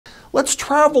Let's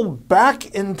travel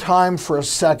back in time for a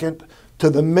second to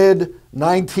the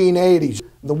mid-1980s.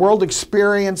 The world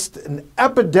experienced an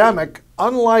epidemic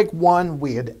unlike one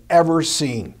we had ever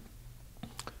seen.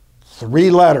 3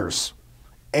 letters,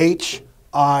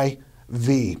 HIV.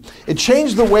 It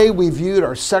changed the way we viewed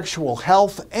our sexual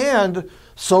health and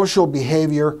social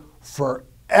behavior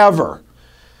forever.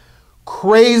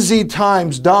 Crazy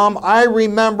times, Dom. I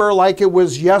remember like it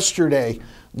was yesterday.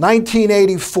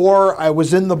 1984, I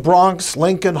was in the Bronx,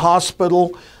 Lincoln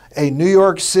Hospital, a New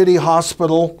York City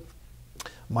hospital.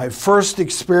 My first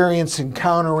experience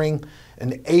encountering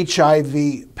an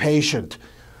HIV patient.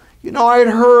 You know, I had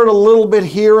heard a little bit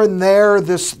here and there,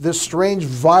 this strange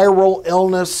viral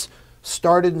illness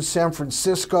started in San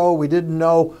Francisco. We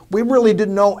really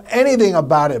didn't know anything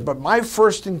about it. But my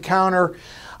first encounter,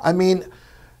 I mean,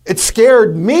 it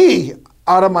scared me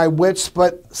out of my wits,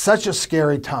 but such a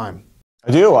scary time.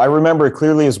 I do. I remember it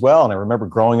clearly as well. And I remember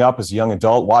growing up as a young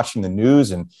adult, watching the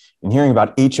news and hearing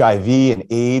about HIV and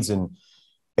AIDS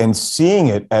and seeing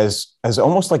it as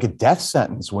almost like a death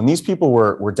sentence. When these people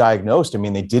were diagnosed, I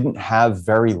mean, they didn't have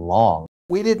very long.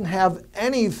 We didn't have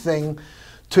anything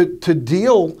to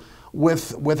deal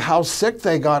with how sick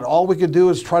they got. All we could do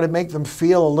is try to make them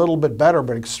feel a little bit better,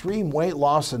 but extreme weight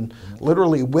loss and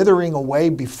literally withering away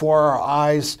before our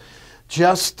eyes,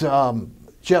 just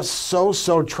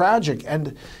so tragic.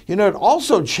 And, you know, it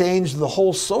also changed the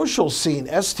whole social scene.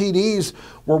 STDs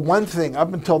were one thing.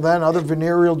 Up until then, other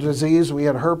venereal disease, we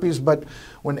had herpes. But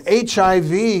when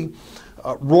HIV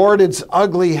roared its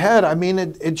ugly head, I mean,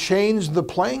 it changed the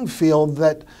playing field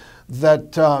that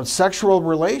sexual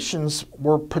relations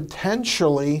were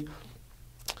potentially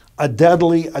a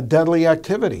deadly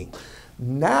activity.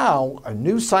 Now, a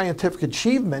new scientific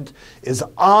achievement is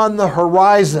on the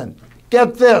horizon.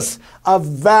 Get this, a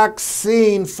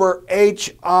vaccine for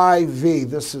HIV.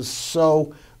 This is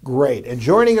so great. And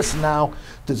joining us now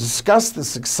to discuss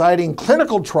this exciting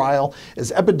clinical trial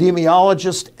is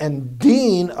epidemiologist and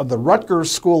dean of the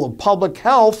Rutgers School of Public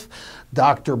Health,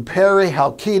 Dr. Perry.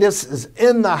 Halkitis is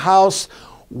in the house.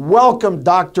 Welcome,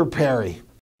 Dr. Perry.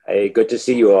 Hey, good to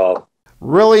see you all.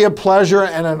 Really a pleasure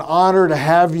and an honor to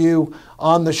have you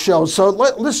on the show. So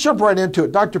let's jump right into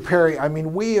it. Dr. Perry, I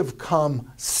mean, we have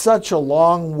come such a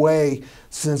long way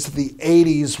since the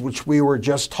 80s, which we were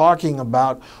just talking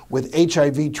about with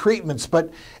HIV treatments, but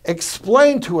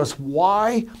explain to us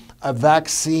why a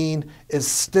vaccine is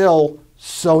still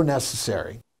so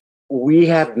necessary. We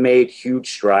have made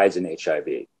huge strides in HIV.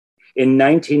 In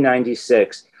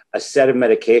 1996, a set of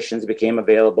medications became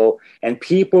available, and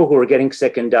people who were getting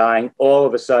sick and dying all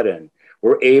of a sudden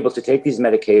were able to take these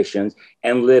medications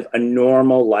and live a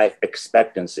normal life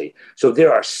expectancy. So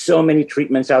there are so many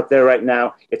treatments out there right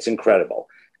now, it's incredible.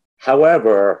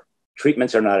 However,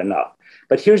 treatments are not enough.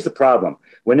 But here's the problem.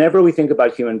 Whenever we think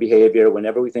about human behavior,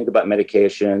 whenever we think about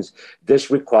medications,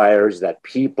 this requires that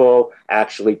people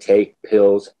actually take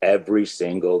pills every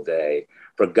single day.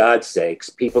 For God's sakes,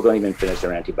 people don't even finish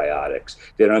their antibiotics.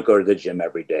 They don't go to the gym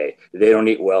every day. They don't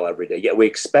eat well every day. Yet we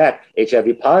expect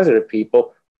HIV positive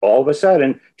people all of a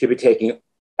sudden to be taking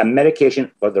a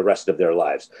medication for the rest of their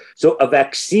lives. So a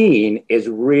vaccine is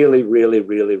really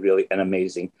an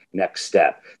amazing next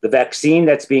step. The vaccine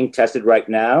that's being tested right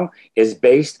now is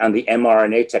based on the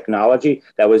mRNA technology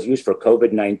that was used for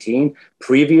COVID-19.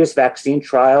 Previous vaccine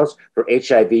trials for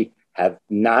HIV have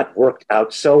not worked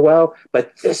out so well,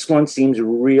 but this one seems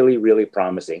really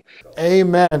promising.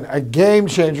 Amen, a game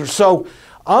changer. So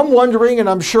I'm wondering, and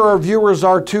I'm sure our viewers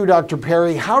are too, Dr.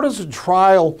 Perry, how does a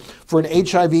trial for an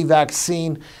HIV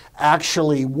vaccine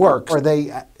actually work? Are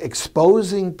they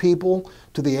exposing people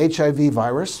to the HIV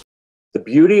virus? The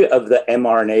beauty of the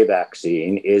mRNA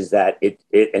vaccine is that it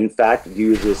in fact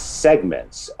uses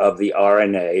segments of the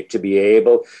RNA to be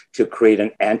able to create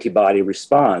an antibody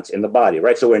response in the body,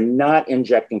 right? So we're not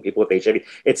injecting people with HIV.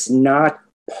 It's not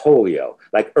polio.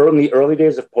 Like early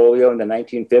days of polio in the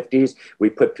 1950s, we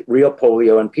put real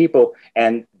polio in people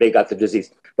and they got the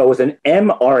disease. But with an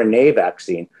mRNA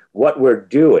vaccine, what we're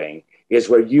doing is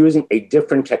we're using a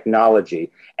different technology.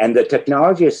 And the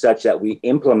technology is such that we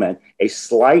implement a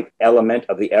slight element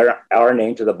of the RNA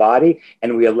into the body,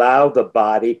 and we allow the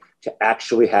body to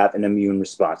actually have an immune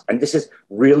response. And this is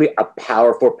really a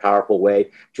powerful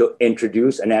way to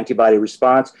introduce an antibody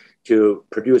response, to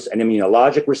produce an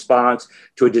immunologic response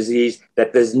to a disease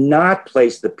that does not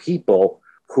place the people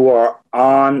who are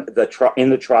in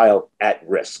the trial at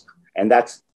risk. And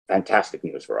that's fantastic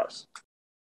news for us.